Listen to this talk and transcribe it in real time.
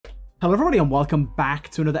Hello everybody and welcome back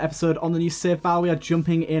to another episode on the new save file. We are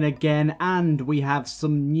jumping in again and we have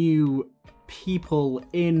some new people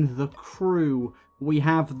in the crew. We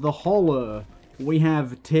have the Holler, we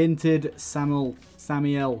have Tainted Samuel,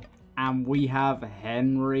 and we have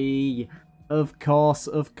Henry. Of course,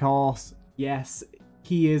 yes,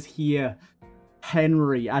 he is here.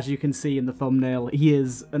 Henry, as you can see in the thumbnail, he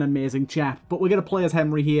is an amazing chap. But we're going to play as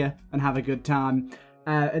Henry here and have a good time.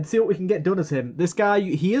 And see what we can get done as him. This guy,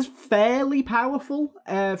 he is fairly powerful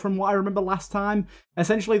from what I remember last time.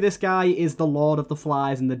 Essentially, this guy is the Lord of the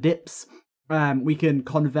Flies and the Dips. We can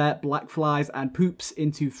convert black flies and poops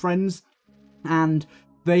into friends. And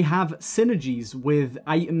they have synergies with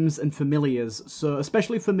items and familiars. So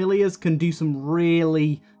especially familiars can do some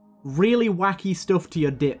really wacky stuff to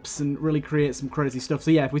your dips and really create some crazy stuff.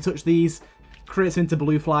 So yeah, if we touch these, creates into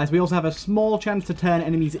blue flies. We also have a small chance to turn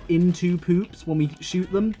enemies into poops when we shoot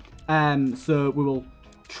them. So we will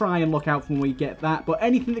try and look out for when we get that. But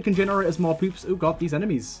anything that can generate us more poops. Oh god, these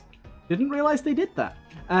enemies. Didn't realize they did that.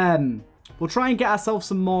 We'll try and get ourselves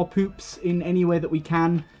some more poops in any way that we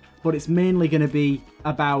can. But it's mainly going to be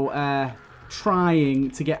about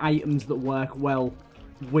trying to get items that work well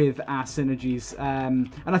with our synergies.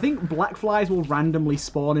 And I think black flies will randomly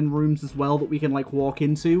spawn in rooms as well that we can like walk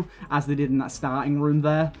into, as they did in that starting room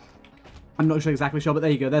there. I'm not exactly sure, but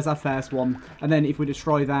there you go. There's our first one. And then if we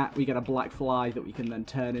destroy that, we get a black fly that we can then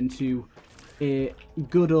turn into a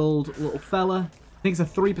good old little fella. I think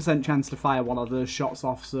it's a 3% chance to fire one of those shots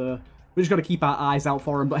off, so we just got to keep our eyes out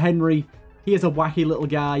for him. But Henry, he is a wacky little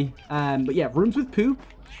guy. But yeah, rooms with poop,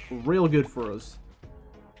 real good for us.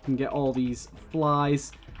 Can get all these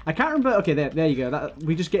flies. I can't remember. Okay, there you go.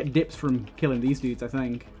 We just get dips from killing these dudes, I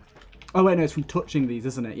think. Oh, wait, no, it's from touching these,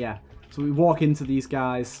 isn't it? Yeah. So we walk into these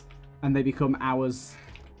guys, and they become ours.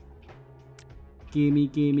 Gimme,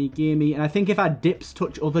 gimme, gimme. And I think if our dips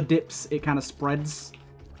touch other dips, it kind of spreads.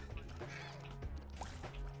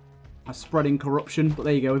 A spreading corruption. But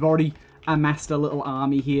there you go. We've already amassed a little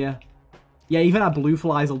army here. Yeah, even our blue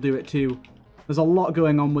flies will do it too. There's a lot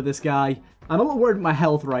going on with this guy. I'm a little worried about my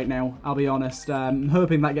health right now, I'll be honest. I'm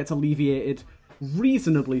hoping that gets alleviated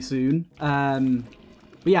reasonably soon. But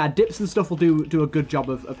yeah, dips and stuff will do a good job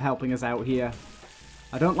of helping us out here.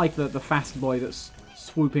 I don't like the fast boy that's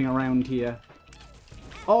swooping around here.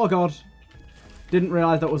 Oh god. Didn't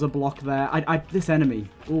realise that was a block there. This enemy,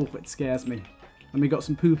 oh, it scares me. And we got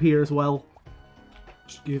some poop here as well.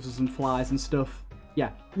 Just gives us some flies and stuff.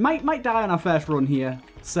 Yeah, might die on our first run here.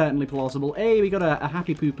 Certainly plausible. Hey, we got a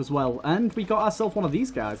happy poop as well. And we got ourselves one of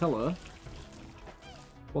these guys. Hello.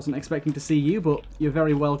 Wasn't expecting to see you, but you're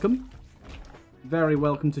very welcome. Very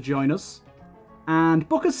welcome to join us. And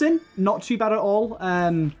book us in. Not too bad at all.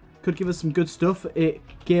 Could give us some good stuff. It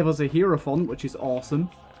gave us a Hierophant, which is awesome.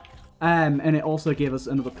 And it also gave us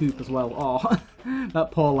another poop as well. Oh,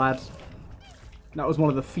 that poor lad. That was one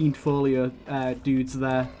of the Fiend Folio dudes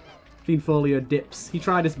there. Fiend Folio dips. He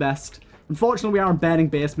tried his best. Unfortunately, we are in Burning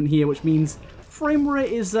Basement here, which means frame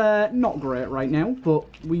rate is not great right now, but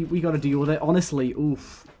we got to deal with it. Honestly,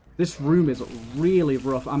 oof, this room is really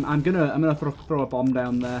rough. I'm gonna throw a bomb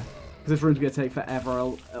down there because this room's gonna take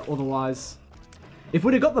forever. Otherwise, if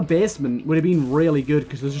we'd have got the basement, would have been really good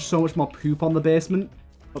because there's just so much more poop on the basement.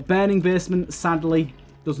 But Burning Basement, sadly,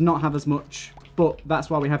 does not have as much. But that's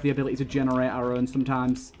why we have the ability to generate our own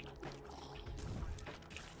sometimes.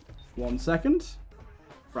 1 second.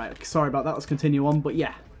 Right, sorry about that. Let's continue on. But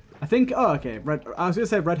yeah, I think. Oh, okay. I was gonna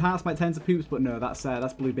say red hearts might turn to poops, but no,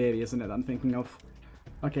 that's blue baby, isn't it? That I'm thinking of.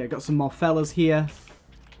 Okay, got some more fellas here,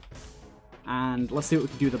 and let's see what we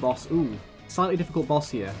can do with the boss. Ooh, slightly difficult boss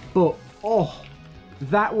here, but oh,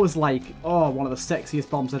 that was like one of the sexiest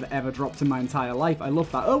bombs I've ever dropped in my entire life. I love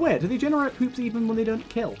that. Oh wait, do they generate poops even when they don't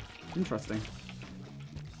kill? Interesting.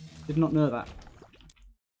 Did not know that.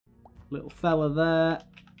 Little fella there.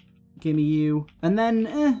 Gimme you. And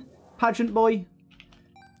then, Pageant Boy.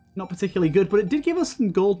 Not particularly good, but it did give us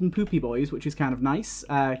some golden poopy boys, which is kind of nice.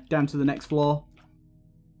 Down to the next floor.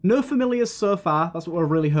 No familiars so far. That's what we're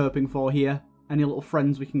really hoping for here. Any little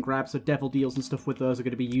friends we can grab, so devil deals and stuff with those are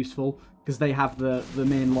going to be useful, because they have the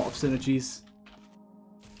main lot of synergies.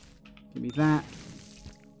 Give me that.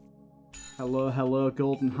 Hello, hello,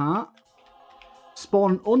 golden heart.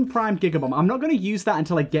 Spawn unprimed Gigabomb. I'm not going to use that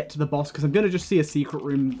until I get to the boss, because I'm going to just see a secret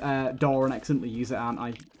room door and accidentally use it, aren't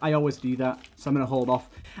I? I always do that, so I'm going to hold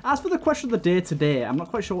off. As for the question of the day today, I'm not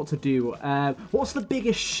quite sure what to do. What's the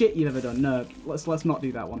biggest shit you've ever done? No, let's not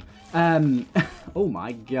do that one. Oh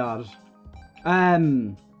my god.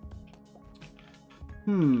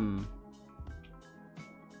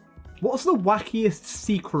 What's the wackiest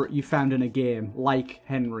secret you found in a game, like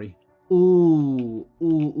Henry? Ooh.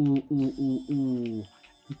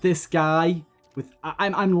 This guy with...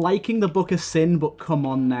 I'm liking the Book of Sin, but come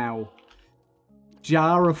on now.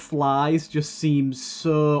 Jar of Flies just seems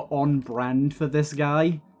so on brand for this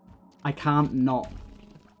guy. I can't not.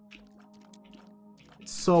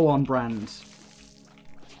 It's so on brand.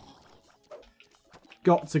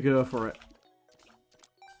 Got to go for it.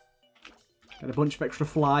 Got a bunch of extra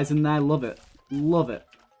flies in there. Love it. Love it.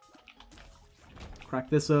 Crack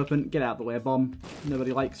this open. Get out of the way, bomb.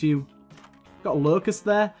 Nobody likes you. Got a locust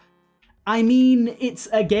there. I mean, it's,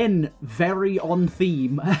 again, very on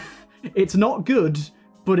theme. It's not good,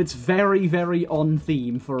 but it's very, very on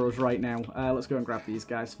theme for us right now. Let's go and grab these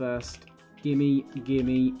guys first. Gimme,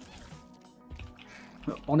 gimme.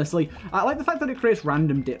 Honestly, I like the fact that it creates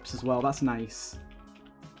random dips as well. That's nice.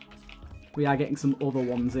 We are getting some other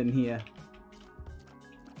ones in here.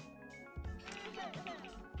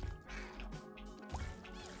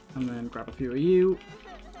 And then grab a few of you.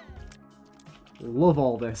 Love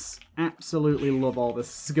all this. Absolutely love all this.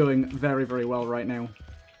 This is going very, very well right now.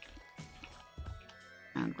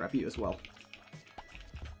 And grab you as well.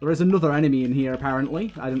 There is another enemy in here,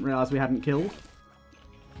 apparently. I didn't realise we hadn't killed.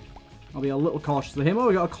 I'll be a little cautious of him. Oh,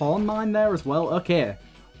 we got a corn mine there as well. Okay.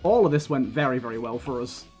 All of this went very, very well for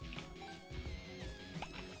us.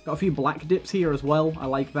 Got a few black dips here as well. I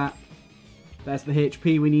like that. There's the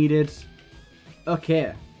HP we needed.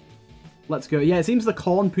 Okay. Let's go. Yeah, it seems the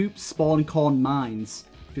corn poops spawn corn mines,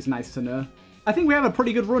 which is nice to know. I think we have a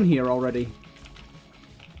pretty good run here already.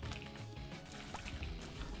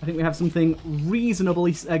 I think we have something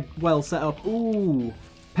reasonably well set up. Ooh,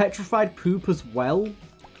 petrified poop as well.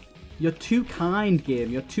 You're too kind, game.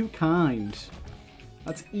 You're too kind.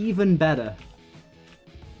 That's even better.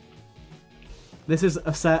 This is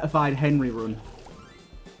a certified Henry run.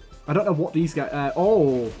 I don't know what these guys...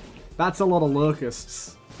 oh, that's a lot of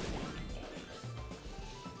locusts.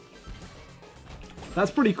 That's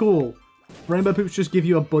pretty cool. Rainbow poops just give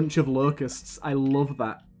you a bunch of locusts. I love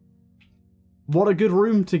that. What a good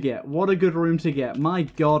room to get. What a good room to get. My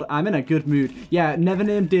god, I'm in a good mood. Yeah,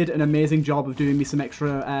 Nevername did an amazing job of doing me some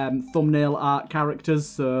extra thumbnail art characters,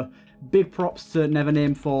 so big props to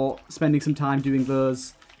Nevername for spending some time doing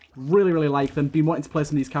those. Really, really like them. Been wanting to play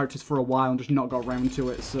some of these characters for a while and just not got around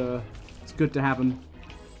to it, so it's good to have them.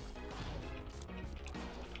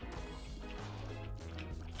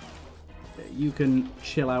 You can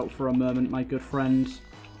chill out for a moment, my good friend.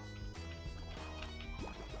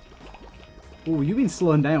 Oh, you've been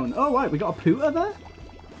slowing down. Oh, right, we got a pooter there?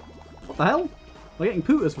 What the hell? We're getting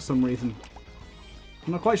pooters for some reason.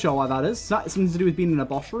 I'm not quite sure why that is. Is that something to do with being in a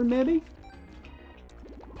boss room, maybe?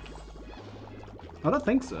 I don't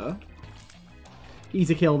think so.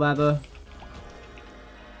 Easy kill there, though.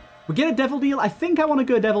 We get a Devil Deal. I think I want to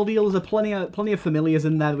go Devil Deal. There's plenty of familiars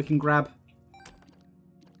in there that we can grab.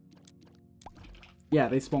 Yeah,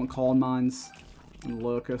 they spawn corn mines and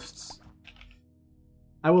locusts.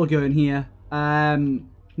 I will go in here.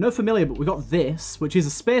 No familiar, but we got this, which is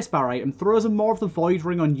a spacebar item. Throws and more of the Void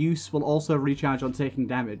Ring on use will also recharge on taking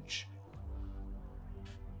damage.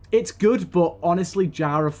 It's good, but honestly,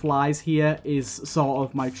 Jar of Flies here is sort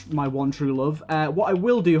of my one true love. What I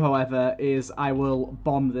will do, however, is I will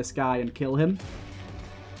bomb this guy and kill him.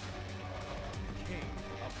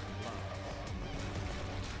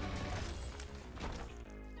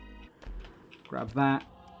 Grab that.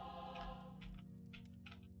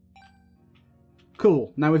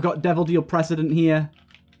 Cool. Now we've got Devil Deal precedent here.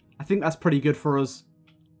 I think that's pretty good for us.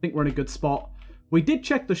 I think we're in a good spot. We did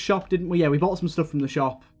check the shop, didn't we? Yeah, we bought some stuff from the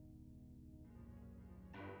shop.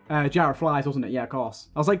 Jar of Flies, wasn't it? Yeah, of course.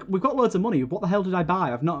 I was like, we've got loads of money. What the hell did I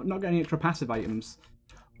buy? I've not got any extra passive items.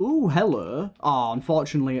 Ooh, hello. Oh,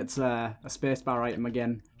 unfortunately, it's a spacebar item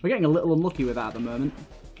again. We're getting a little unlucky with that at the moment.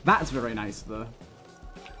 That's very nice, though.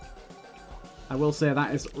 I will say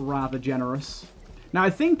that is rather generous. Now, I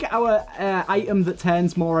think our item that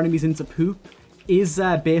turns more enemies into poop is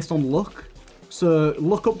based on luck. So,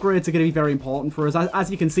 luck upgrades are going to be very important for us. As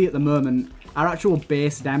you can see at the moment, our actual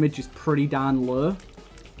base damage is pretty darn low.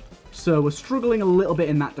 So, we're struggling a little bit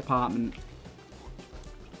in that department.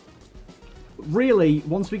 Really,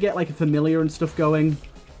 once we get like a familiar and stuff going,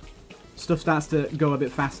 stuff starts to go a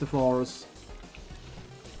bit faster for us.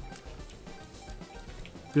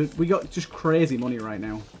 We got just crazy money right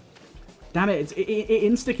now. Damn it, it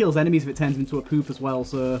insta-kills enemies if it turns into a poop as well,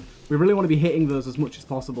 so we really want to be hitting those as much as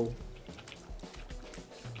possible.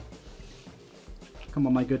 Come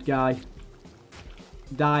on, my good guy.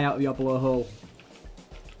 Die out of your blowhole.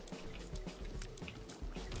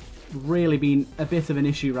 Really been a bit of an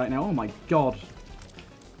issue right now. Oh my god.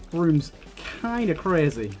 Room's kind of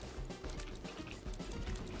crazy.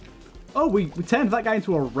 Oh, we turned that guy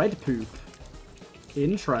into a red poop.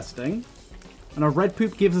 Interesting. And a red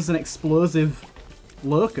poop gives us an explosive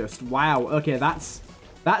locust. Wow, okay, that's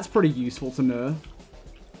pretty useful to know.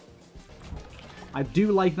 I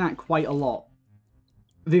do like that quite a lot.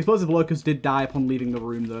 The explosive locust did die upon leaving the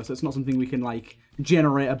room, though, so it's not something we can, like,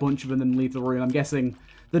 generate a bunch of them and then leave the room. I'm guessing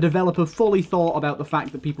the developer fully thought about the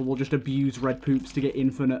fact that people will just abuse red poops to get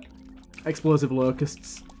infinite explosive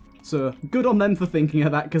locusts. So, good on them for thinking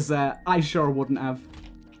of that, because I sure wouldn't have.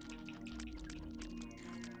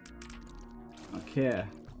 Okay.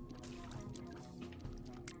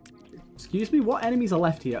 Excuse me, what enemies are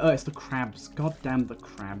left here? Oh, it's the crabs. God damn the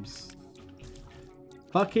crabs.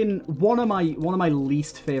 Fucking one of my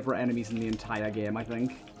least favorite enemies in the entire game, I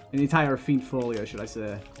think. In the entire Fiend Folio, should I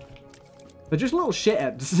say. They're just little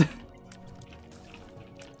shitheads.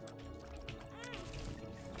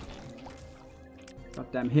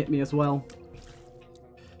 Goddamn hit me as well.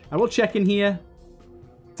 I will check in here.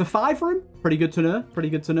 It's a 5 room. Pretty good to know. Pretty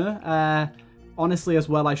good to know. Honestly, as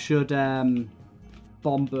well, I should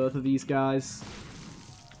bomb both of these guys.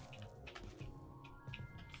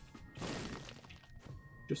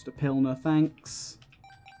 Just a pill, no thanks.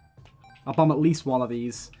 I'll bomb at least one of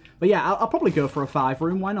these. But yeah, I'll probably go for a 5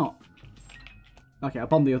 room. Why not? Okay, I'll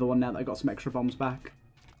bomb the other one now that I got some extra bombs back.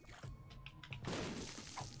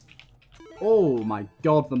 Oh my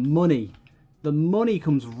god, the money. The money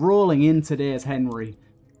comes rolling in today's Henry.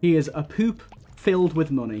 He is a poop filled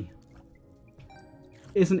with money.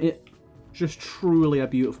 Isn't it just truly a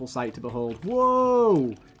beautiful sight to behold?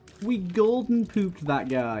 Whoa! We golden pooped that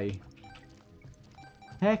guy.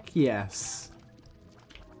 Heck yes.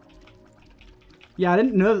 Yeah, I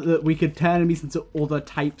didn't know that we could turn enemies into other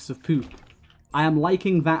types of poop. I am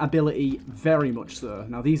liking that ability very much so.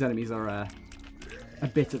 Now, these enemies are a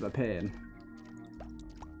bit of a pain.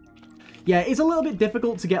 Yeah, it's a little bit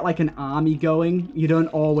difficult to get, like, an army going. You don't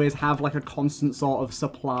always have, like, a constant sort of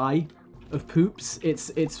supply of poops.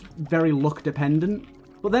 It's very luck dependent.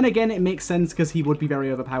 But then again, it makes sense because he would be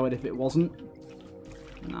very overpowered if it wasn't.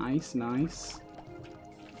 Nice, nice.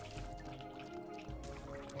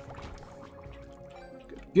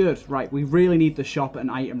 Good. Right, we really need the shop and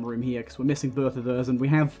item room here because we're missing both of those, and we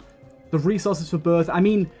have the resources for both. I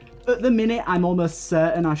mean, at the minute, I'm almost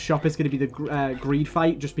certain our shop is going to be the greed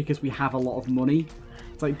fight just because we have a lot of money.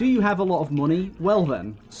 It's like, do you have a lot of money? Well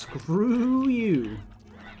then, screw you.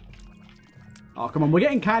 Oh, come on. We're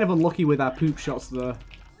getting kind of unlucky with our poop shots, though.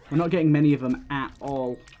 We're not getting many of them at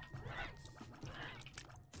all.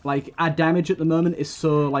 Like, our damage at the moment is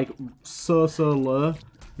so, like, so low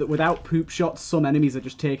that without poop shots, some enemies are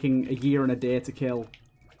just taking a year and a day to kill.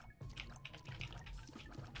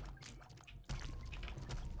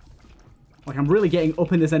 Like, I'm really getting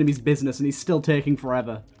up in this enemy's business, and he's still taking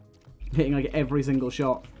forever. Hitting, like, every single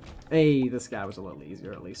shot. Hey, this guy was a little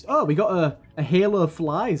easier, at least. Oh, we got a Halo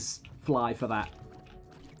fly for that.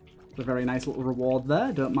 It's a very nice little reward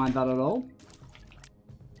there. Don't mind that at all.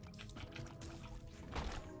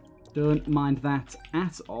 Don't mind that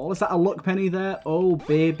at all. Is that a luck penny there? Oh,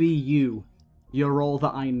 baby, you. You're all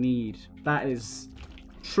that I need. That is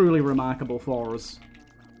truly remarkable for us.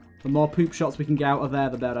 The more poop shots we can get out of there,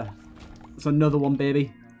 the better. It's another one,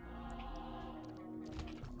 baby.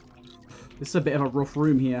 This is a bit of a rough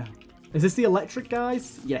room here. Is this the electric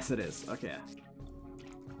guys? Yes, it is. Okay.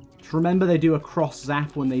 Just remember they do a cross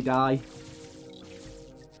zap when they die.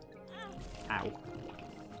 Ow.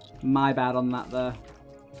 My bad on that there.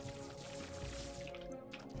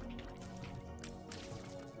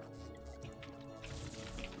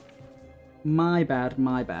 My bad,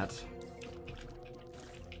 my bad.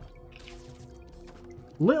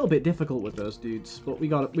 Little bit difficult with those dudes, but we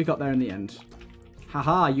got there in the end.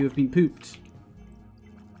 Haha, you have been pooped.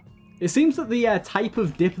 It seems that the type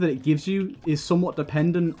of dip that it gives you is somewhat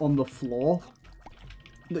dependent on the floor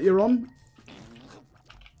that you're on.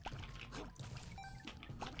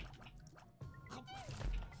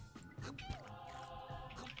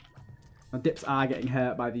 My dips are getting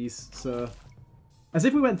hurt by these, so... As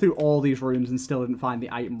if we went through all these rooms and still didn't find the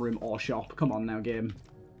item room or shop. Come on now, game.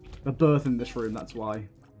 We're both in this room, that's why.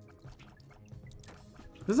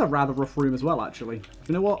 This is a rather rough room as well, actually.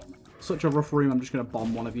 You know what? Such a rough room, I'm just going to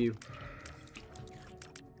bomb one of you.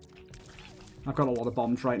 I've got a lot of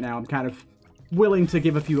bombs right now. I'm kind of willing to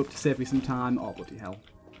give a few up to save me some time. Oh, bloody hell.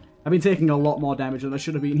 I've been taking a lot more damage than I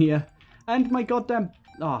should have been here. And my goddamn...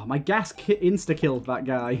 Oh, my gas insta-killed that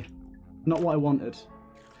guy. Not what I wanted.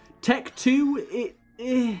 Tech 2, it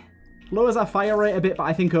lowers our fire rate a bit, but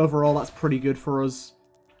I think overall that's pretty good for us.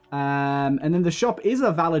 And then the shop is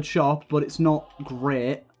a valid shop, but it's not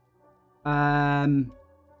great. I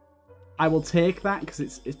I will take that because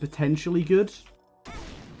it's potentially good.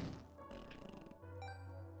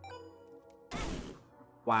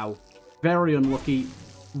 Wow. Very unlucky.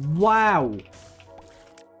 Wow.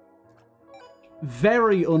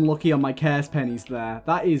 Very unlucky on my Cares pennies there.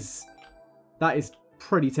 That is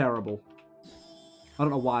pretty terrible. I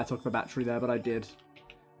don't know why I took the battery there, but I did.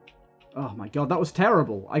 Oh my god, that was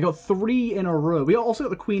terrible. I got 3 in a row. We also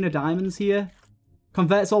got the Queen of Diamonds here.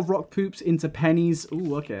 Converts all rock poops into pennies.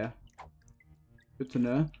 Ooh, okay. Good to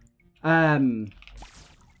know. Damn.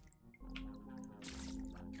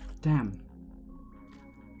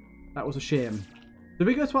 That was a shame. Did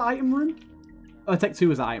we go to our item room? Oh, Tech 2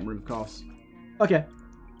 was our item room, of course. Okay.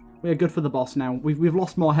 We are good for the boss now. We've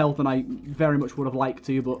lost more health than I very much would have liked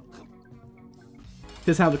to, but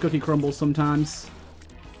this is how the cookie crumbles sometimes.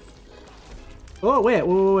 Oh, wait.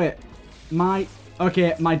 My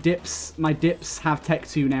dips have Tech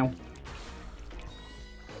 2 now.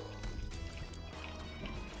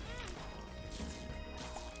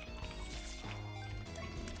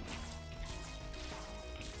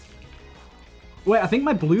 Wait, I think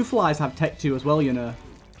my blue flies have Tech 2 as well, you know.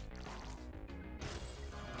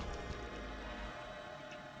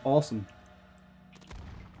 Awesome.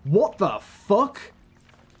 What the fuck?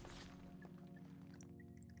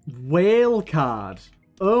 Whale card.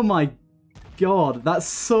 Oh my god, that's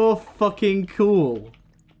so fucking cool.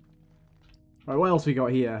 Alright, what else we got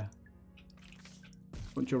here?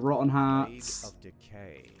 Bunch of rotten hearts.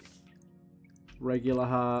 Regular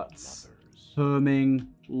hearts. Herming.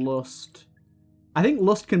 Lust. I think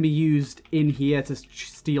lust can be used in here to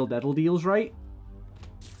steal devil deals, right?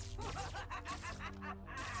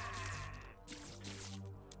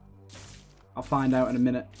 I'll find out in a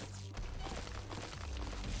minute.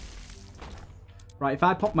 Right, if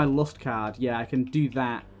I pop my lust card, yeah, I can do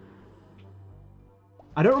that.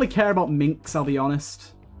 I don't really care about minks, I'll be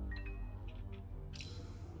honest.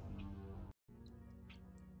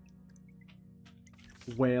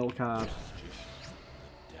 Whale card.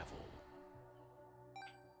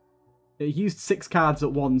 It used 6 cards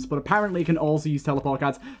at once, but apparently it can also use teleport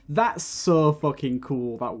cards. That's so fucking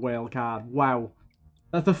cool, that whale card. Wow.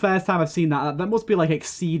 That's the first time I've seen that. That must be, like,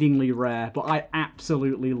 exceedingly rare, but I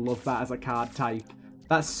absolutely love that as a card type.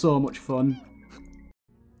 That's so much fun.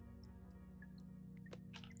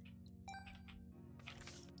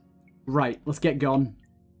 Right, let's get gone.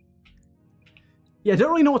 Yeah, I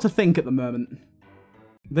don't really know what to think at the moment.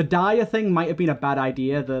 The Dire thing might have been a bad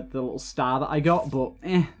idea, the little star that I got, but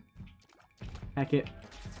eh. Heck it.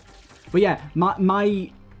 But yeah, my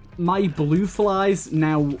blue flies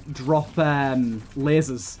now drop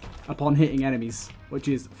lasers upon hitting enemies, which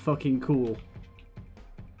is fucking cool.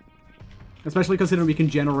 Especially considering we can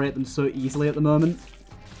generate them so easily at the moment.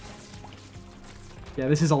 Yeah,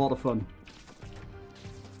 this is a lot of fun.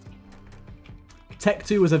 Tech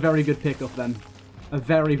 2 was a very good pickup then. A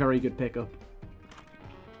very, very good pickup.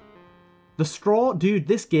 The straw, dude,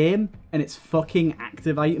 this game and its fucking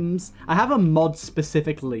active items. I have a mod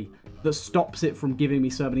specifically that stops it from giving me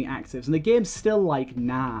so many actives. And the game's still like,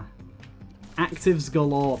 nah. Actives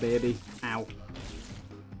galore, baby. Ow.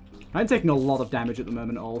 I'm taking a lot of damage at the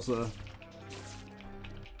moment also.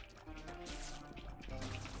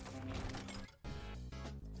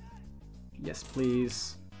 Yes,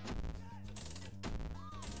 please.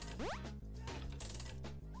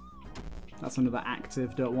 That's another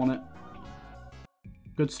active, don't want it.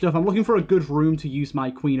 Good stuff. I'm looking for a good room to use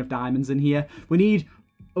my Queen of Diamonds in here. We need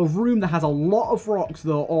a room that has a lot of rocks,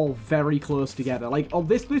 though, all very close together. Like, oh,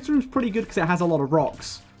 this room's pretty good because it has a lot of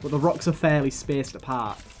rocks, but the rocks are fairly spaced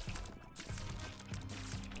apart.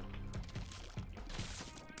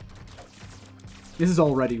 This is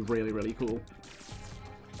already really, really cool.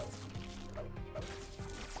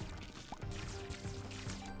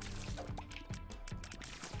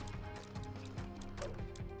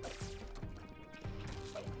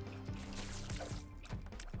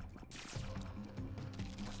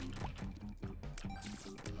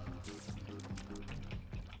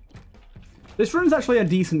 This room's actually a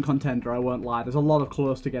decent contender, I won't lie. There's a lot of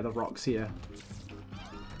close together rocks here.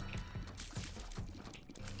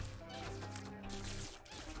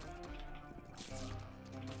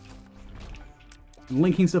 And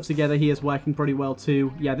linking stuff together here is working pretty well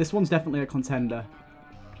too. Yeah, this one's definitely a contender.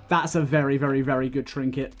 That's a very, very, very good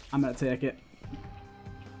trinket. I'm going to take it.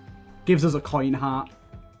 Gives us a coin heart.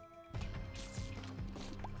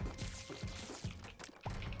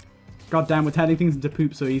 God damn, we're turning things into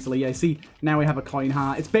poop so easily. Yeah, see, now we have a coin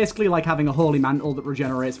heart. It's basically like having a holy mantle that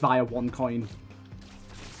regenerates via 1 coin.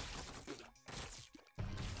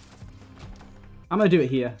 I'm going to do it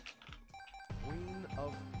here. Queen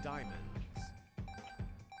of Diamonds.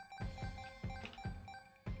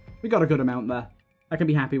 We got a good amount there. I can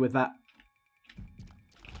be happy with that.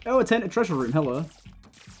 Oh, a tainted treasure room. Hello.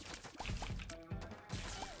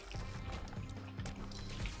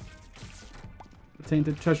 The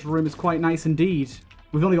tainted treasure room is quite nice indeed.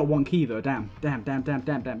 We've only got one key though. Damn. Damn, damn, damn,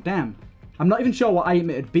 damn, damn, damn. I'm not even sure what item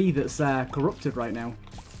it'd be that's corrupted right now.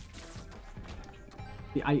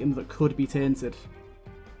 The item that could be tainted.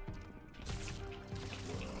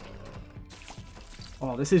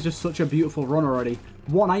 Oh, this is just such a beautiful run already.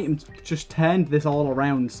 One item just turned this all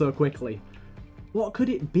around so quickly. What could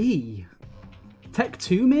it be? Tech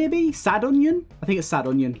 2 maybe? Sad Onion? I think it's Sad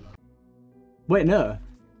Onion. Wait, no.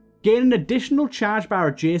 Gain an additional charge bar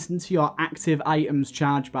adjacent to your active item's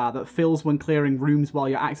charge bar that fills when clearing rooms while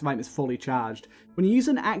your active item is fully charged. When you use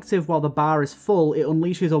an active while the bar is full, it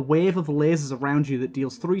unleashes a wave of lasers around you that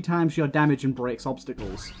deals 3 times your damage and breaks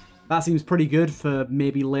obstacles. That seems pretty good for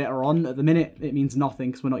maybe later on. At the minute, it means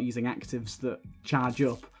nothing because we're not using actives that charge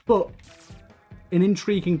up. But an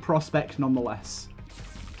intriguing prospect nonetheless.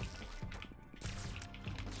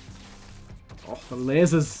 Oh, the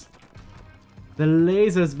lasers. The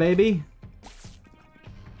lasers, baby.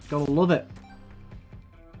 Gotta love it.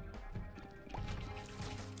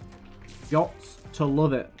 Got to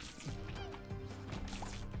love it.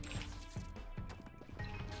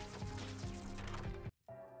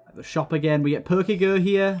 At the shop again, we get Perkigo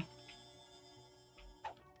here.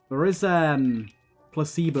 There is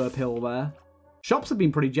placebo pill there. Shops have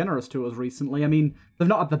been pretty generous to us recently. I mean, they've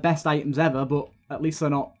not had the best items ever, but at least they're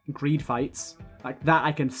not greed fights. Like, that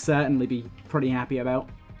I can certainly be pretty happy about.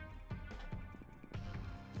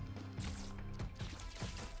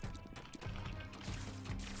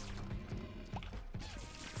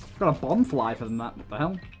 Got a bomb fly for that. What the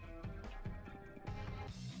hell?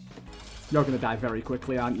 You're going to die very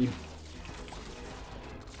quickly, aren't you?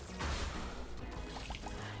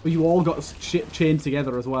 Well, you all got shit chained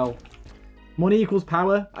together as well. Money equals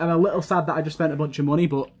power. I'm a little sad that I just spent a bunch of money,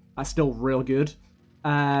 but that's still real good.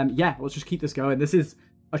 Yeah, let's just keep this going. This is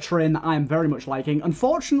a train that I am very much liking.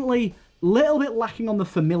 Unfortunately, a little bit lacking on the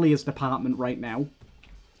familiars department right now.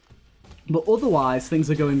 But otherwise, things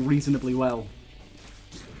are going reasonably well.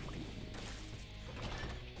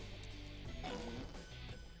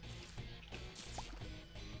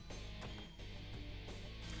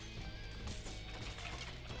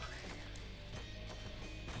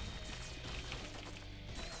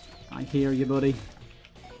 I hear you, buddy.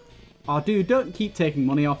 Oh, dude, don't keep taking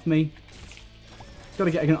money off me. Gotta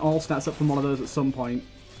get an all stats up from one of those at some point.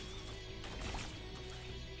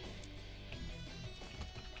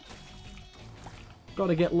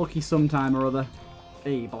 Gotta get lucky sometime or other.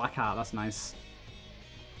 Hey, black heart, that's nice.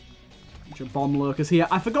 Bunch of bomb lurkers here.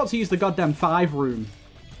 I forgot to use the goddamn 5 room.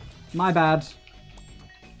 My bad.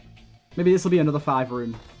 Maybe this will be another 5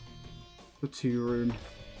 room. The 2 room.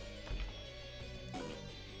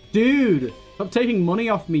 Dude! Stop taking money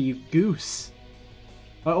off me, you goose.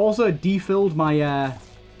 I also defilled my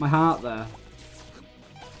my heart there.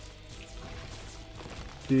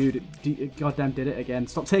 Dude, it goddamn did it again.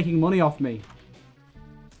 Stop taking money off me.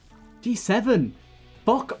 D7!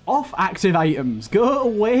 Fuck off, active items! Go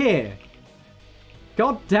away!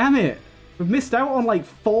 God damn it! We've missed out on like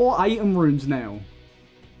 4 item rooms now.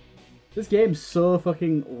 This game's so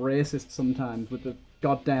fucking racist sometimes with the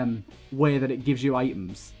goddamn way that it gives you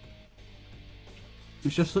items.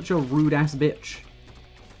 It's just such a rude-ass bitch.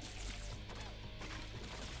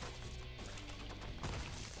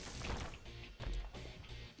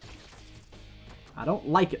 I don't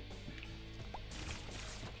like it.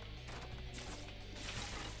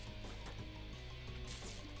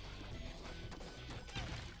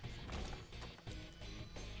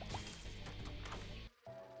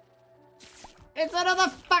 It's another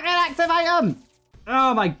fucking active item!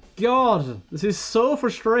 Oh my god! This is so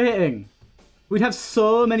frustrating. We'd have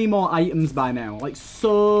so many more items by now. Like,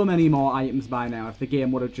 so many more items by now if the game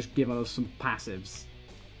would have just given us some passives.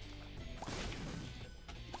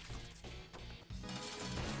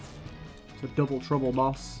 It's a double trouble,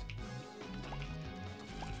 boss.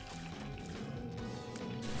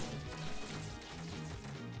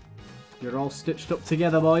 You're all stitched up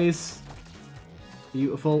together, boys.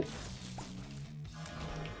 Beautiful.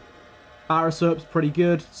 Bar of soap's pretty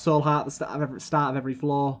good. Soul heart at the start of every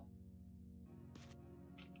floor.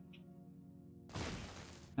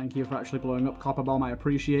 Thank you for actually blowing up Copper Bomb. I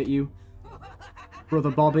appreciate you. Brother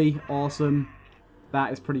Bobby, awesome.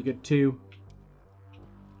 That is pretty good too.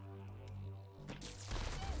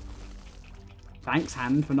 Thanks,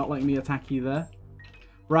 Hand, for not letting me attack you there.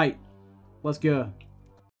 Right, let's go.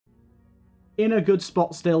 In a good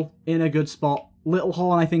spot still. In a good spot. Little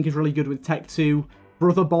Horn, I think, is really good with Tech 2.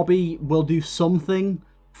 Brother Bobby will do something.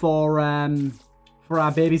 for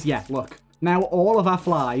our babies. Yeah, look. Now all of our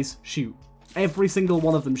flies shoot. Every single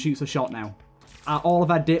one of them shoots a shot now. All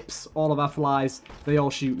of our dips, all of our flies, they all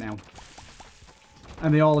shoot now.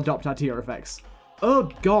 And they all adopt our tier effects. Oh,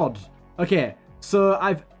 God. Okay, so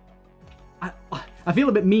I feel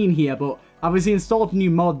a bit mean here, but I've obviously installed new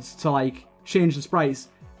mods to, like, change the sprites.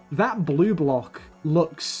 That blue block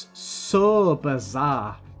looks so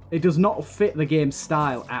bizarre. It does not fit the game's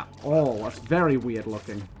style at all. That's very weird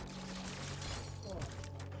looking.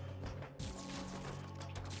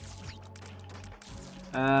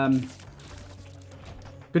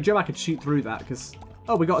 Good job I could shoot through that, because...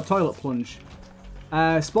 Oh, we got a toilet plunge.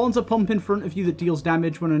 Spawns a pump in front of you that deals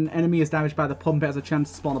damage. When an enemy is damaged by the pump, it has a chance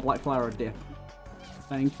to spawn a black flower or a dip.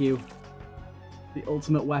 Thank you. The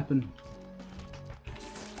ultimate weapon.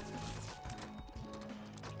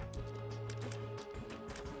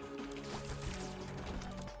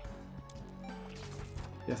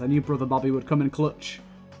 Yes, I knew Brother Bobby would come in clutch.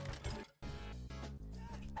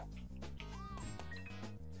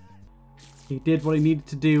 He did what he needed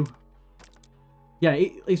to do. Yeah,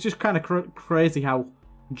 it's just kind of crazy how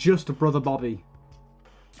just Brother Bobby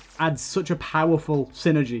adds such a powerful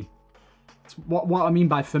synergy. It's what I mean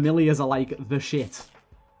by familiars are like the shit.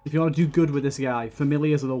 If you want to do good with this guy,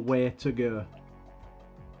 familiars are the way to go.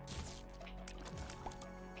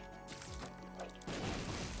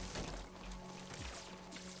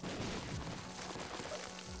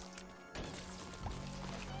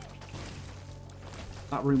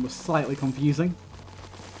 That room was slightly confusing.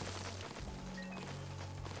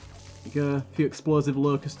 We got a few explosive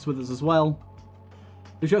locusts with us as well.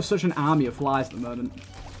 We've got such an army of flies at the moment.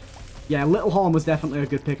 Yeah, Little Horn was definitely a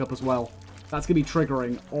good pickup as well. That's going to be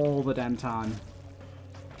triggering all the damn time.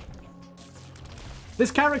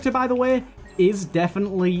 This character, by the way, is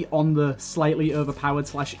definitely on the slightly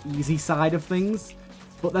overpowered / easy side of things.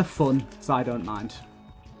 But they're fun, so I don't mind.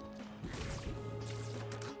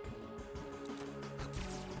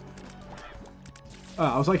 Oh,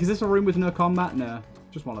 I was like, is this a room with no combat? No,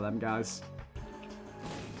 just one of them guys.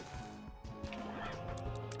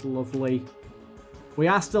 Lovely. We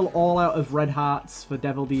are still all out of red hearts for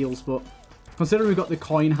devil deals, but considering we've got the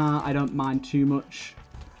coin heart, I don't mind too much.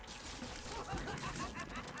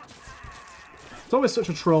 It's always such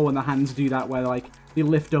a troll when the hands do that, where like they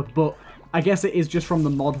lift up, but I guess it is just from the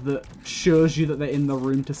mod that shows you that they're in the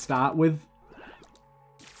room to start with.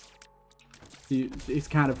 It's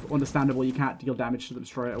kind of understandable you can't deal damage to them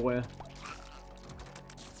straight away.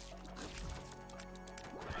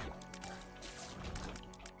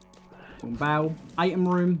 Bow. Item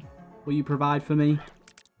room. Will you provide for me?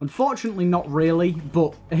 Unfortunately, not really,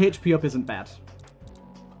 but a HP up isn't bad.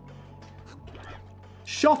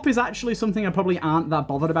 Shop is actually something I probably aren't that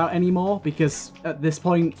bothered about anymore, because at this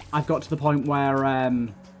point, I've got to the point where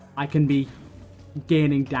I can be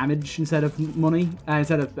gaining damage instead of money,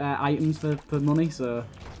 instead of items for money, so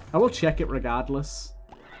I will check it regardless.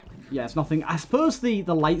 Yeah, it's nothing. I suppose the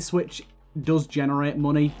light switch does generate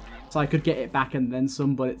money, so I could get it back and then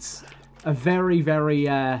some, but it's a very, very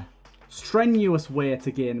strenuous way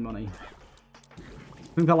to gain money.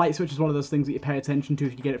 I think the light switch is one of those things that you pay attention to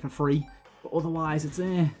if you get it for free, but otherwise it's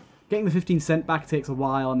getting the 15 cent back takes a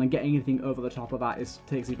while, and then getting anything over the top of that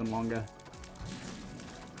takes even longer.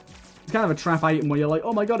 It's kind of a trap item where you're like,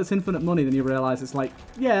 oh my god, it's infinite money, then you realise it's like,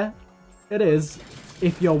 yeah, it is,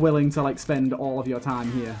 if you're willing to like spend all of your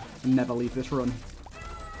time here and never leave this run.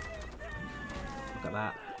 Look at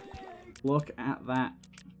that. Look at that.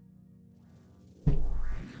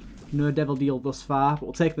 No devil deal thus far, but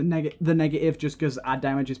we'll take the negative just because our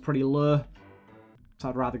damage is pretty low. So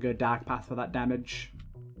I'd rather go Dark Path for that damage.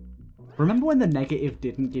 Remember when the negative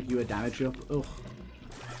didn't give you a damage up? Ugh.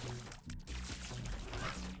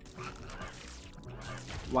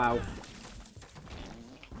 Wow.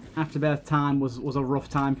 Afterbirth time was a rough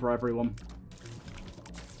time for everyone.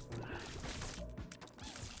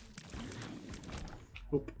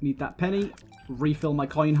 Oh, need that penny. Refill my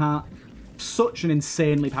coin heart. Such an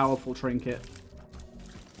insanely powerful trinket.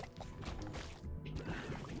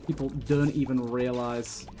 People don't even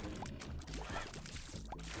realise.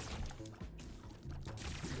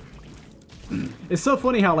 It's so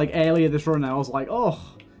funny how, like, earlier this run I was like,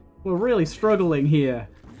 oh, we're really struggling here.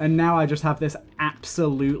 And now I just have this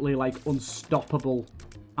absolutely, like, unstoppable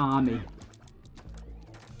army.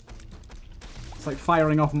 It's like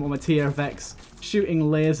firing off all my tier effects, shooting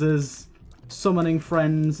lasers, summoning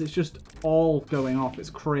friends. It's just all going off. It's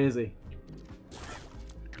crazy.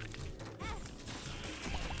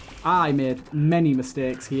 I made many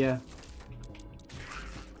mistakes here.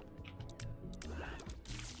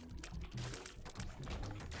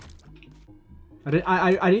 I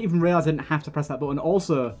didn't even realize I didn't have to press that button.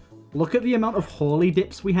 Also, look at the amount of holy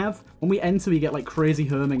dips we have. When we enter, we get like crazy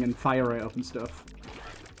herming and fire rate up and stuff.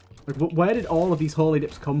 Like, where did all of these holy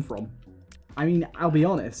dips come from? I mean, I'll be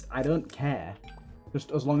honest, I don't care.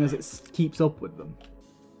 Just as long as it keeps up with them.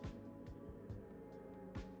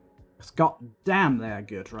 God damn, they are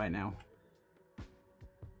good right now.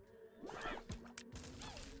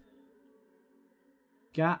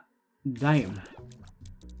 God damn.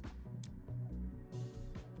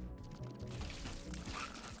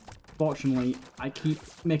 Fortunately, I keep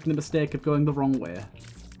making the mistake of going the wrong way.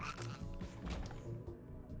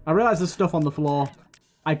 I realise there's stuff on the floor.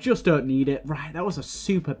 I just don't need it. Right, that was a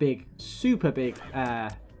super big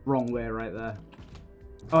wrong way right there.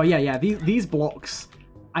 Oh, yeah, these blocks...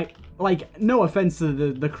 Like, no offense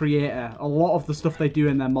to the creator, a lot of the stuff they do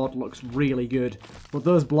in their mod looks really good, but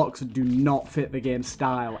those blocks do not fit the game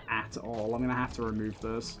style at all. I'm going to have to remove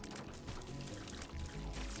those.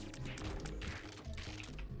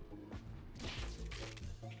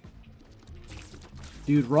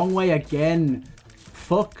 Dude, wrong way again.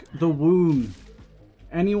 Fuck the womb.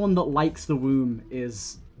 Anyone that likes the womb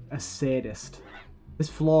is a sadist. This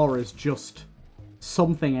floor is just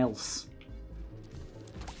something else.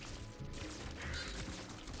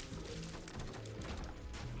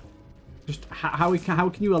 Just how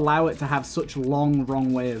can you allow it to have such long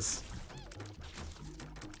wrong ways?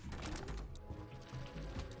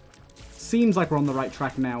 Seems like we're on the right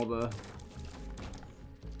track now, though.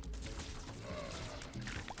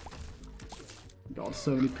 God,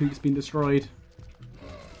 so many poops being destroyed.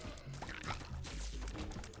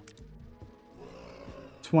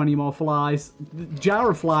 20 more flies. The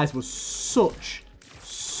jar of flies was such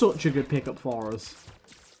a good pickup for us.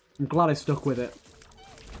 I'm glad I stuck with it.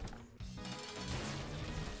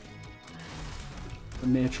 The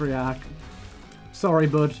matriarch. Sorry,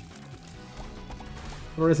 bud.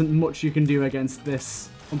 There isn't much you can do against this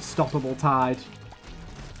unstoppable tide.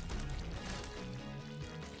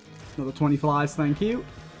 Another 20 flies, thank you.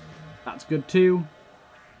 That's good too.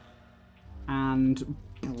 And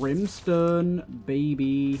brimstone,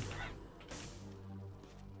 baby.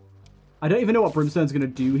 I don't even know what brimstone's going to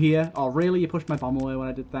do here. Oh, really? You pushed my bomb away when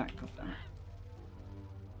I did that? God damn it.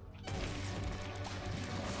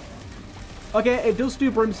 Okay, it does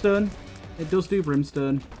do brimstone. It does do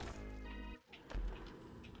brimstone.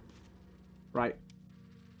 Right.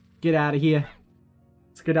 Get out of here.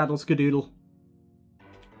 Skedaddle skedoodle.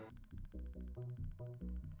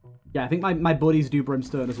 Yeah, I think my buddies do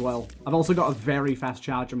brimstone as well. I've also got a very fast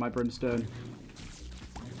charge on my brimstone.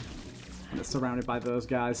 And it's surrounded by those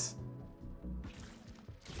guys.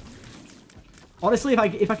 Honestly,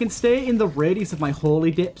 if I can stay in the radius of my holy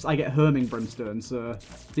dips, I get herming brimstone, so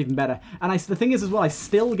it's even better. And the thing is as well, I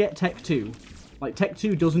still get Tech 2. Like, Tech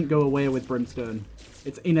 2 doesn't go away with brimstone.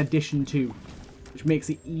 It's in addition to, which makes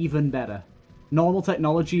it even better. Normal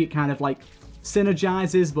technology, it kind of, like,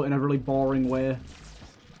 synergizes, but in a really boring way.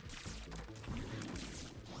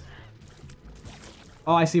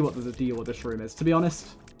 Oh, I see what the deal with this room is. To be honest,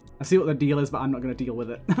 I see what the deal is, but I'm not going to deal with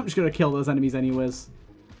it. I'm just going to kill those enemies anyways.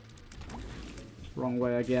 Wrong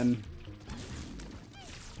way again.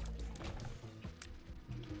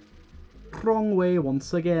 Wrong way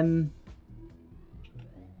once again.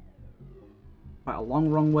 Quite a long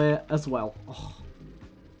wrong way as well. Oh.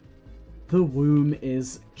 The womb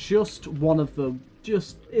is just one of the...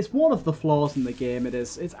 it's one of the flaws in the game, it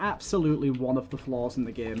is. It's absolutely one of the flaws in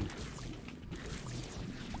the game.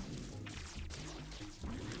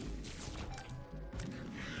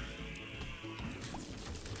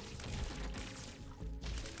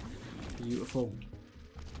 Beautiful.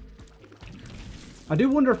 I do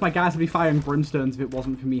wonder if my guys would be firing brimstones if it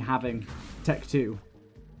wasn't for me having Tech 2.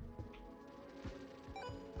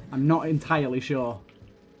 I'm not entirely sure.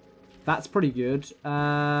 That's pretty good.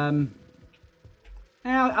 Yeah,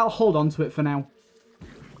 I'll hold on to it for now.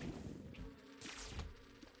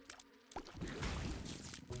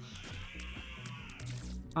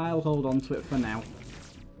 I'll hold on to it for now.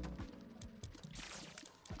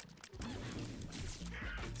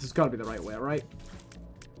 This has got to be the right way, right?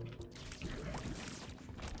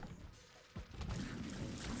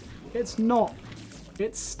 It's not.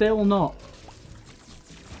 It's still not.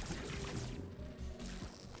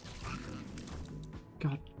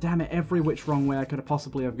 God damn it, every which wrong way I could have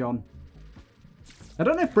possibly have gone. I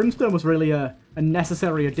don't know if brimstone was really a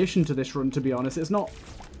necessary addition to this run, to be honest. It's not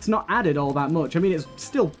added all that much. I mean, it's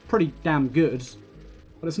still pretty damn good,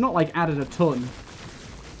 but it's not like added a ton.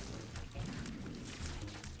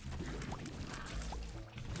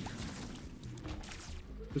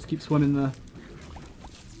 Just keep swimming there.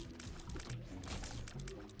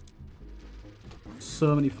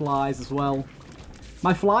 so many flies as well.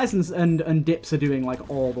 My flies and dips are doing like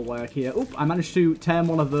all the work here. Oop, I managed to turn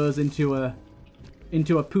one of those into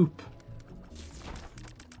a poop.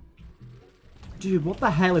 Dude, what the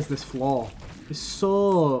hell is this floor? It's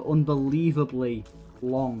so unbelievably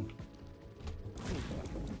long.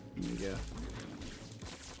 There we go.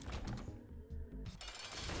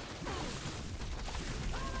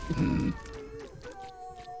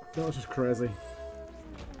 That was just crazy.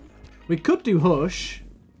 We could do Hush,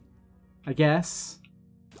 I guess.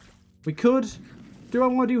 We could. Do I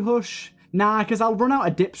want to do Hush? Nah, because I'll run out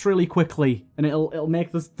of dips really quickly, and it'll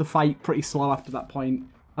make the fight pretty slow after that point.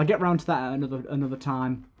 I'll get round to that at another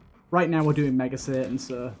time. Right now we're doing Mega Satan,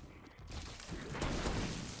 so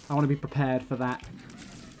I want to be prepared for that.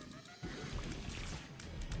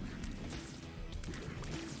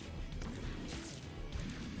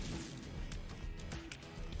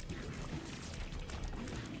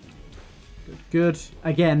 Good.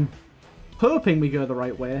 Again, hoping we go the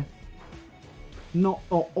right way. Not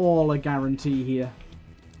at all a guarantee here.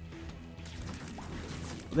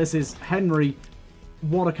 This is Henry.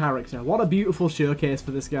 What a character. What a beautiful showcase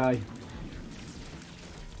for this guy.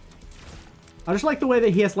 I just like the way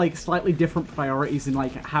that he has like slightly different priorities in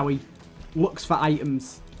like how he looks for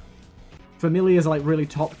items. Familiars are like really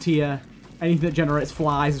top tier. Anything that generates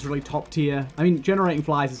flies is really top tier. I mean, generating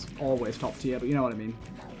flies is always top tier, but you know what I mean.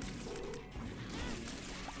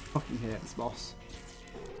 Fucking hate this boss.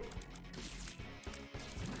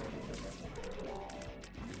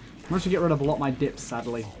 I managed to get rid of a lot of my dips,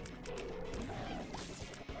 sadly.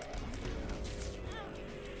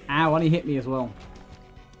 Ow, and he hit me as well.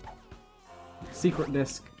 Secret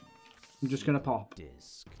disc. I'm just gonna pop.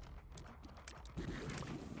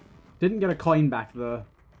 Didn't get a coin back though.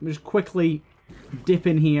 Let me just quickly dip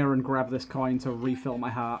in here and grab this coin to refill my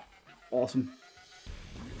heart. Awesome.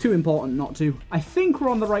 Too important not to. I think we're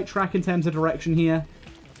on the right track in terms of direction here.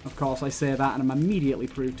 Of course I say that and I'm immediately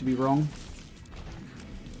proved to be wrong.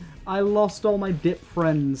 I lost all my dip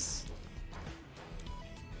friends.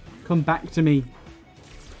 Come back to me.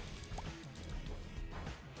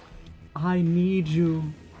 I need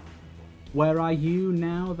you. Where are you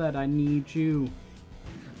now that I need you?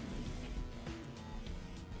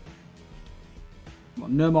 Come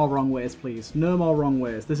on, no more wrong ways, please. No more wrong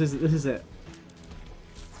ways. This is it.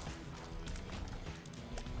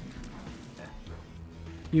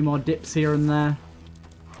 A few more dips here and there.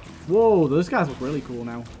 Whoa, those guys look really cool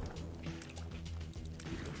now.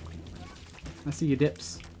 I see your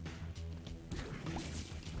dips.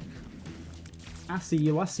 I see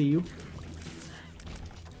you, I see you.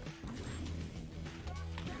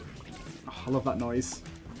 Oh, I love that noise.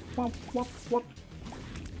 Wop, wop, wop.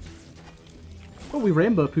 Oh, we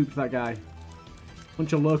rainbow pooped that guy.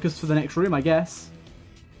 Bunch of locusts for the next room, I guess.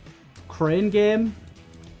 Crane game.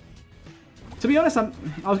 To be honest, I was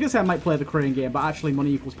going to say I might play the crane game, but actually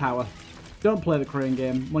money equals power. Don't play the crane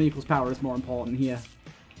game. Money equals power is more important here.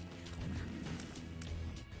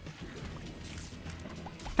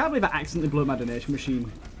 Can't believe I accidentally blew up my donation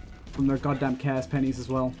machine from their goddamn cares pennies as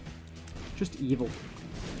well. Just evil.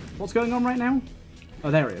 What's going on right now?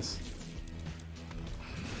 Oh, there he is.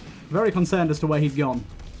 Very concerned as to where he'd gone.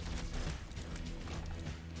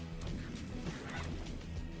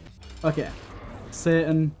 Okay.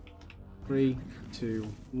 Satan. 3, 2,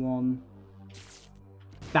 1.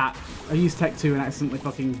 That. I used Tech 2 and accidentally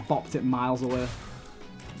fucking bopped it miles away.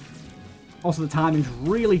 Also, the timing's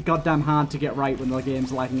really goddamn hard to get right when the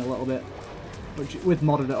game's lagging a little bit. Which, with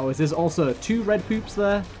modded it always is. Also, 2 red poops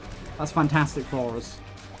there. That's fantastic for us.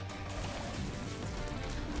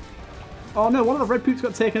 Oh no, one of the red poops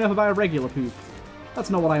got taken over by a regular poop. That's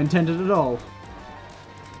not what I intended at all.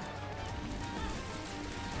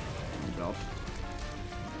 Oh god.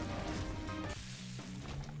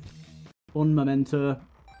 Unmemento.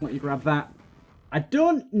 Let you grab that. I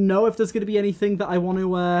don't know if there's going to be anything that I want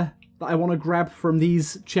to grab from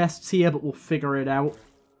these chests here, but we'll figure it out.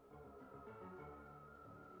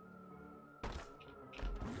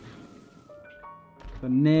 The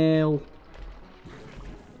nail.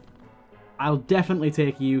 I'll definitely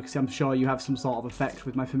take you, because I'm sure you have some sort of effect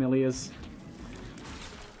with my familiars.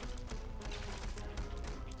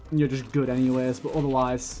 And you're just good anyways, but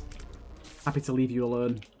otherwise, happy to leave you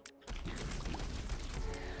alone.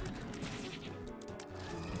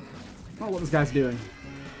 Oh, what this guy's doing.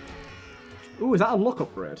 Ooh, is that a luck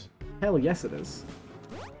upgrade? Hell yes it is.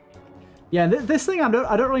 Yeah, this thing, I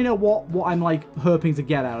don't really know what I'm like hoping to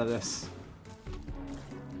get out of this.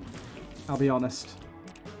 I'll be honest.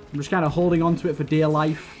 I'm just kind of holding on to it for dear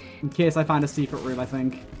life, in case I find a secret room, I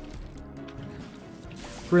think.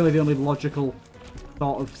 It's really the only logical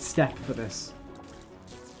sort of step for this.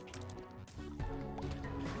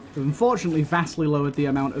 We've unfortunately vastly lowered the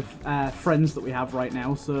amount of friends that we have right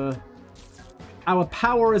now, so our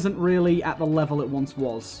power isn't really at the level it once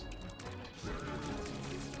was.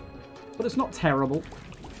 But it's not terrible.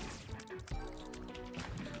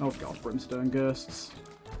 Oh god, brimstone ghosts.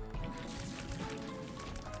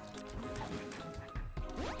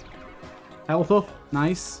 Health up,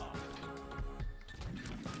 nice.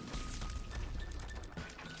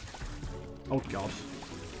 Oh god.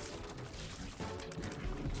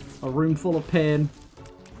 A room full of pain.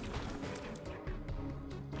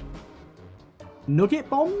 Nugget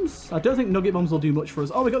bombs? I don't think nugget bombs will do much for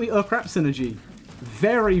us. Oh, we got the oh crap synergy.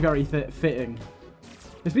 Very, very fitting.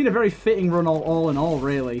 It's been a very fitting run all in all,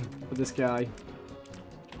 really, for this guy.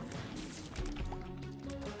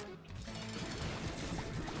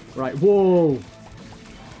 Right, whoa!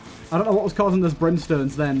 I don't know what was causing those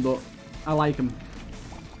brimstones then, but I like them.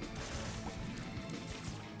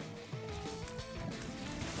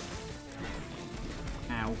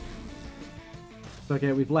 Ow.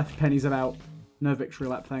 Okay, we've left pennies about. No victory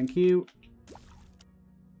lap, thank you.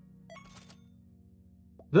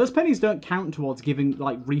 Those pennies don't count towards giving,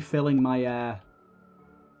 like, refilling my,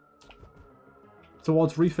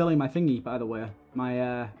 towards refilling my thingy, by the way.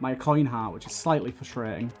 My coin heart, which is slightly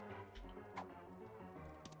frustrating.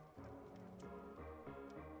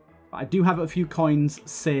 But I do have a few coins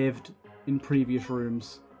saved in previous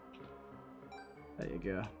rooms. There you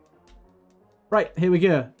go. Right, here we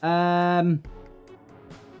go. I'm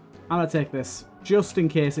gonna take this, just in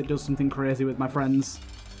case it does something crazy with my friends.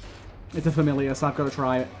 It's a familiar, so I've got to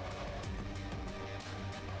try it.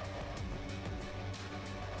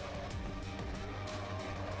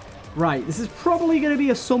 Right, this is probably going to be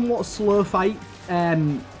a somewhat slow fight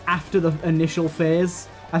after the initial phase.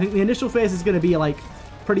 I think the initial phase is going to be, like,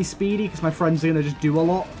 pretty speedy because my friends are going to just do a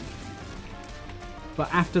lot.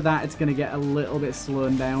 But after that, it's going to get a little bit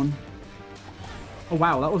slowed down. Oh,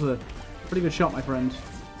 wow, that was a pretty good shot, my friend.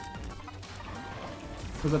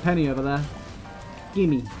 There's a penny over there.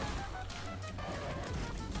 Gimme.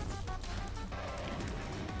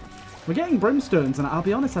 We're getting brimstones, and I'll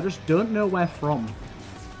be honest, I just don't know where from.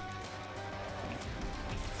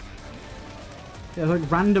 Yeah, there's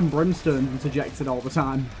like random brimstones interjected all the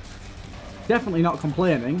time. Definitely not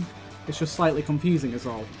complaining. It's just slightly confusing is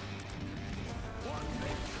all.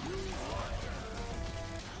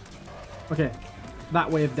 Okay, that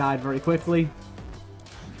wave died very quickly.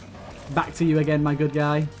 Back to you again, my good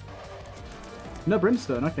guy. No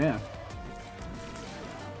brimstone, okay.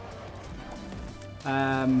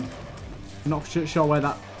 Not sure where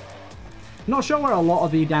that... Not sure where a lot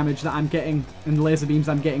of the damage that I'm getting and laser beams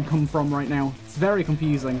I'm getting come from right now. It's very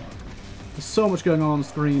confusing. There's so much going on the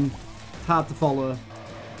screen. It's hard to follow.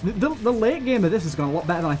 The late game of this has gone a lot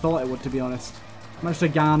better than I thought it would, to be honest. I managed to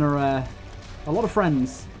garner a lot of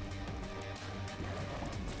friends.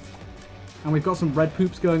 And we've got some red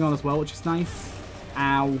poops going on as well, which is nice.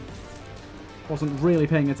 Ow. Wasn't really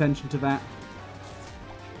paying attention to that.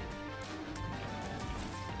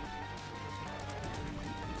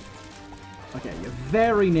 Okay, you're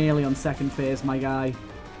very nearly on second phase, my guy.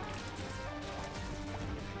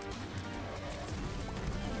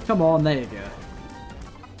 Come on, there you go.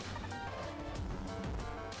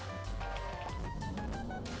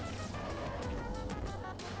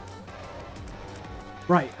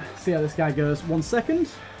 Right, see how this guy goes. 1 second.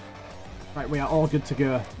 Right, we are all good to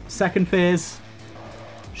go. Second phase.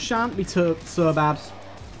 Shan't be so bad.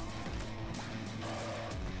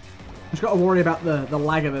 Just got to worry about the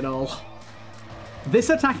lag of it all.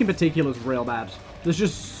 This attack in particular is real bad. There's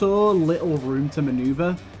just so little room to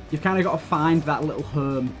maneuver. You've kind of got to find that little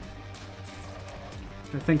home.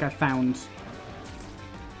 I think I found.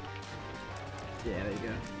 Yeah, there you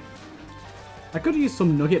go. I could use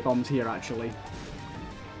some nugget bombs here, actually.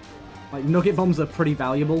 Like, nugget bombs are pretty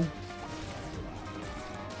valuable.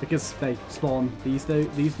 Because they spawn these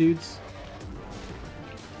dudes.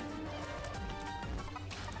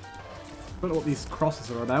 I don't know what these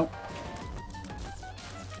crosses are about.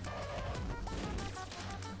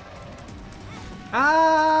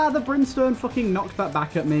 Ah, the brimstone fucking knocked that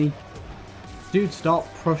back at me. Dude, stop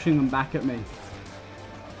pushing them back at me.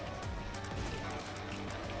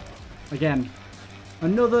 Again,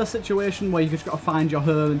 another situation where you just got to find your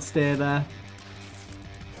home and stay there.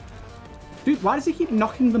 Dude, why does he keep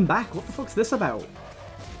knocking them back? What the fuck's this about?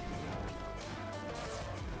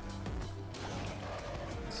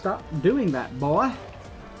 Stop doing that, boy.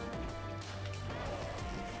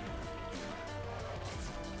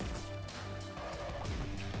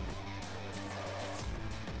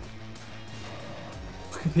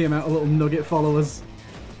 Look at the amount of little nugget followers.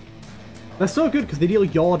 They're so good because they deal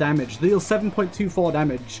your damage. They deal 7.24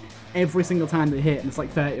 damage every single time they hit, and it's like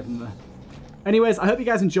 30 of them there. Anyways, I hope you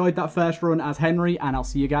guys enjoyed that first run as Henry, and I'll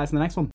see you guys in the next one.